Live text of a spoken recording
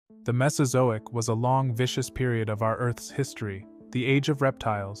The Mesozoic was a long, vicious period of our Earth's history, the age of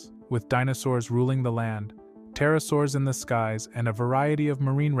reptiles, with dinosaurs ruling the land, pterosaurs in the skies, and a variety of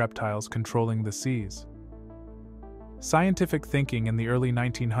marine reptiles controlling the seas. Scientific thinking in the early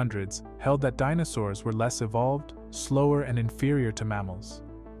 1900s held that dinosaurs were less evolved, slower, and inferior to mammals.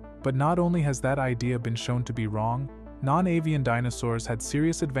 But not only has that idea been shown to be wrong, non-avian dinosaurs had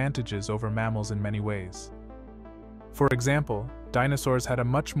serious advantages over mammals in many ways. For example, dinosaurs had a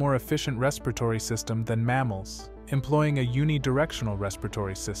much more efficient respiratory system than mammals, employing a unidirectional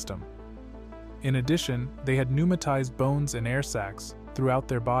respiratory system. In addition, they had pneumatized bones and air sacs throughout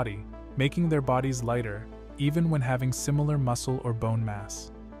their body, making their bodies lighter, even when having similar muscle or bone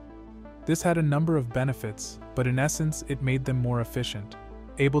mass. This had a number of benefits, but in essence it made them more efficient,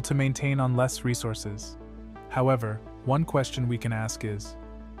 able to maintain on less resources. However, one question we can ask is,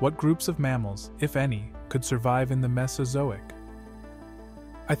 what groups of mammals, if any, could survive in the Mesozoic?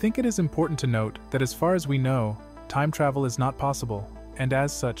 I think it is important to note that as far as we know, time travel is not possible, and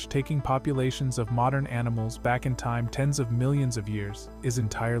as such, taking populations of modern animals back in time tens of millions of years is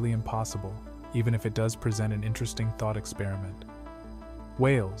entirely impossible, even if it does present an interesting thought experiment.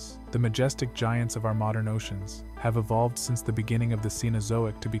 Whales, the majestic giants of our modern oceans, have evolved since the beginning of the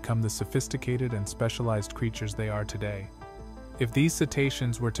Cenozoic to become the sophisticated and specialized creatures they are today. If these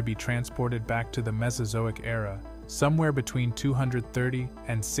cetaceans were to be transported back to the Mesozoic era, somewhere between 230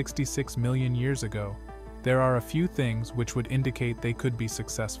 and 66 million years ago, there are a few things which would indicate they could be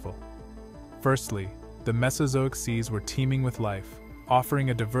successful. Firstly, the Mesozoic seas were teeming with life, offering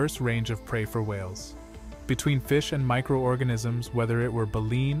a diverse range of prey for whales. Between fish and microorganisms, whether it were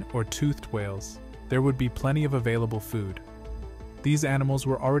baleen or toothed whales, there would be plenty of available food. These animals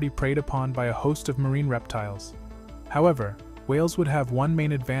were already preyed upon by a host of marine reptiles. However, whales would have one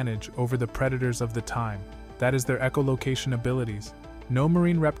main advantage over the predators of the time, that is their echolocation abilities. No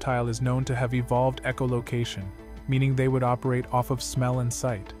marine reptile is known to have evolved echolocation, meaning they would operate off of smell and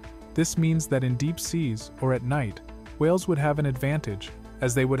sight. This means that in deep seas or at night, whales would have an advantage,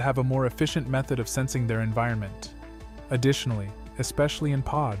 as they would have a more efficient method of sensing their environment. Additionally, especially in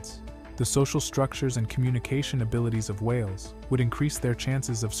pods, the social structures and communication abilities of whales would increase their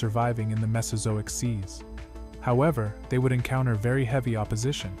chances of surviving in the Mesozoic seas. However, they would encounter very heavy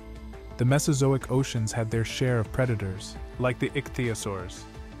opposition. The Mesozoic oceans had their share of predators, like the ichthyosaurs,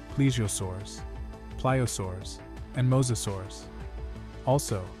 plesiosaurs, pliosaurs, and mosasaurs.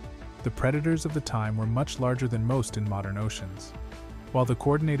 Also, the predators of the time were much larger than most in modern oceans. While the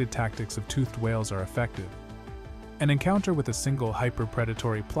coordinated tactics of toothed whales are effective, an encounter with a single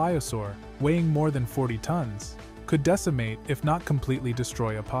hyperpredatory pliosaur weighing more than 40 tons could decimate, if not completely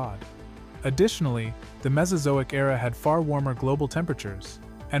destroy a pod. Additionally, the Mesozoic era had far warmer global temperatures,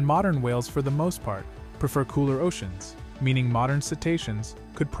 and modern whales for the most part prefer cooler oceans, meaning modern cetaceans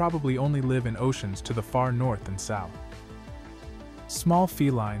could probably only live in oceans to the far north and south. Small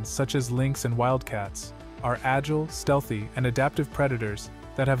felines such as lynx and wildcats are agile, stealthy, and adaptive predators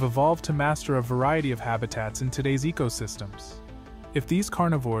that have evolved to master a variety of habitats in today's ecosystems. If these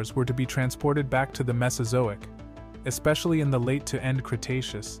carnivores were to be transported back to the Mesozoic, especially in the late to end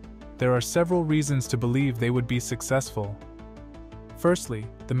Cretaceous, there are several reasons to believe they would be successful. Firstly,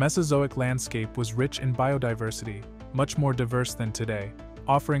 the Mesozoic landscape was rich in biodiversity, much more diverse than today,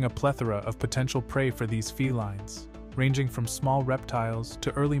 offering a plethora of potential prey for these felines, ranging from small reptiles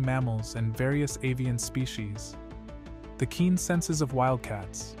to early mammals and various avian species. The keen senses of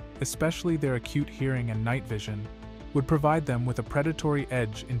wildcats, especially their acute hearing and night vision, would provide them with a predatory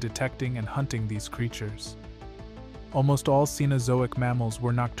edge in detecting and hunting these creatures. Almost all Cenozoic mammals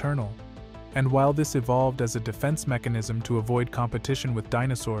were nocturnal, and while this evolved as a defense mechanism to avoid competition with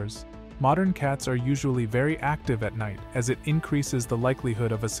dinosaurs, modern cats are usually very active at night as it increases the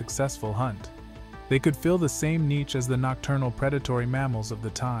likelihood of a successful hunt. They could fill the same niche as the nocturnal predatory mammals of the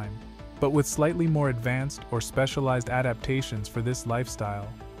time, but with slightly more advanced or specialized adaptations for this lifestyle,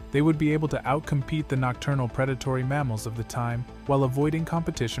 they would be able to outcompete the nocturnal predatory mammals of the time while avoiding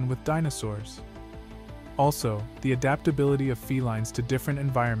competition with dinosaurs. Also, the adaptability of felines to different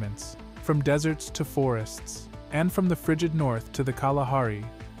environments, from deserts to forests, and from the frigid north to the Kalahari,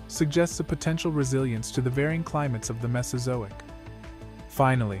 suggests a potential resilience to the varying climates of the Mesozoic.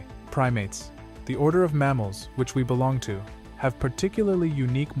 Finally, primates, the order of mammals which we belong to, have particularly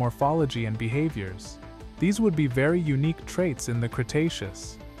unique morphology and behaviors. These would be very unique traits in the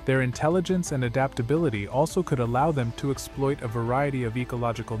Cretaceous. Their intelligence and adaptability also could allow them to exploit a variety of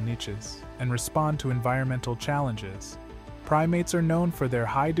ecological niches and respond to environmental challenges. Primates are known for their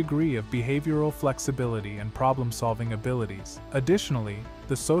high degree of behavioral flexibility and problem-solving abilities. Additionally,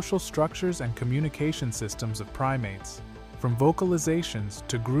 the social structures and communication systems of primates from vocalizations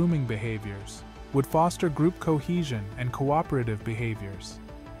to grooming behaviors, would foster group cohesion and cooperative behaviors,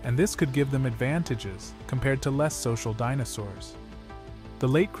 and this could give them advantages compared to less social dinosaurs. The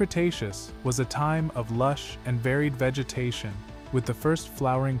late Cretaceous was a time of lush and varied vegetation, with the first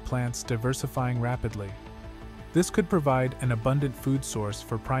flowering plants diversifying rapidly. This could provide an abundant food source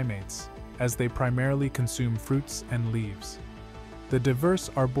for primates, as they primarily consume fruits and leaves. The diverse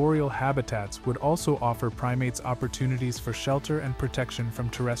arboreal habitats would also offer primates opportunities for shelter and protection from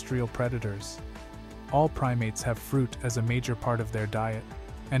terrestrial predators. All primates have fruit as a major part of their diet,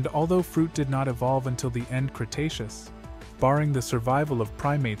 and although fruit did not evolve until the end Cretaceous, barring the survival of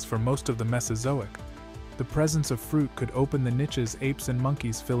primates for most of the Mesozoic, the presence of fruit could open the niches apes and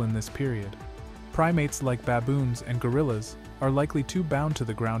monkeys fill in this period. Primates like baboons and gorillas are likely too bound to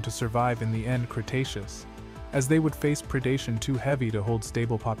the ground to survive in the end Cretaceous, as they would face predation too heavy to hold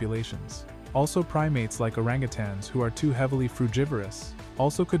stable populations. Also, primates like orangutans who are too heavily frugivorous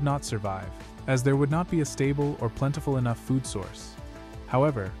also could not survive, as there would not be a stable or plentiful enough food source.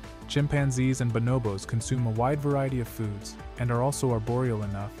 However, chimpanzees and bonobos consume a wide variety of foods and are also arboreal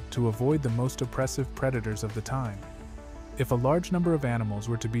enough to avoid the most oppressive predators of the time. If a large number of animals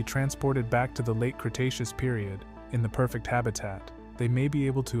were to be transported back to the late Cretaceous period in the perfect habitat, they may be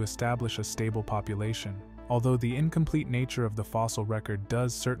able to establish a stable population, although the incomplete nature of the fossil record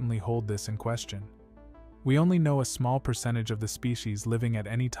does certainly hold this in question. We only know a small percentage of the species living at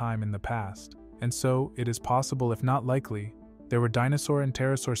any time in the past, and so it is possible, if not likely, there were dinosaur and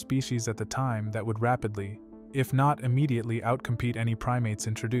pterosaur species at the time that would rapidly, if not immediately, outcompete any primates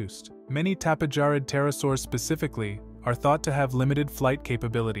introduced. Many tapejorid pterosaurs specifically are thought to have limited flight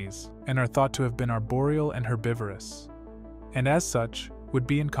capabilities and are thought to have been arboreal and herbivorous, and as such would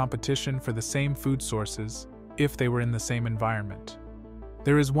be in competition for the same food sources if they were in the same environment.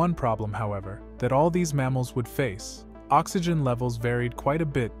 There is one problem, however, that all these mammals would face. Oxygen levels varied quite a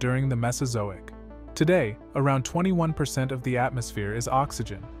bit during the Mesozoic. Today, around 21% of the atmosphere is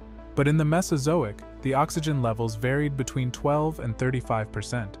oxygen, but in the Mesozoic, the oxygen levels varied between 12 and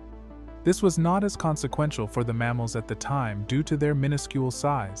 35%. This was not as consequential for the mammals at the time due to their minuscule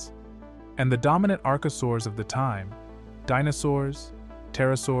size, and the dominant archosaurs of the time, dinosaurs,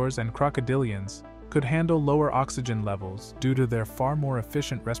 pterosaurs, and crocodilians, could handle lower oxygen levels due to their far more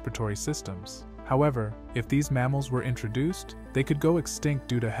efficient respiratory systems. However, if these mammals were introduced, they could go extinct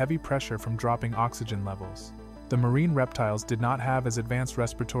due to heavy pressure from dropping oxygen levels. The marine reptiles did not have as advanced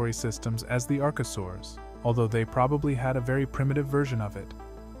respiratory systems as the archosaurs, although they probably had a very primitive version of it,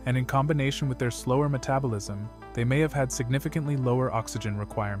 and in combination with their slower metabolism, they may have had significantly lower oxygen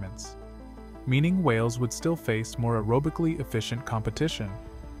requirements, meaning whales would still face more aerobically efficient competition.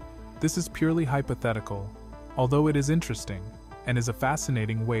 This is purely hypothetical, although it is interesting, and is a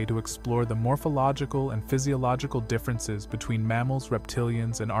fascinating way to explore the morphological and physiological differences between mammals,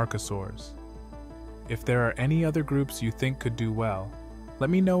 reptilians, and archosaurs. If there are any other groups you think could do well, let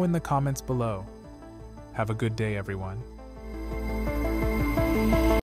me know in the comments below. Have a good day, everyone.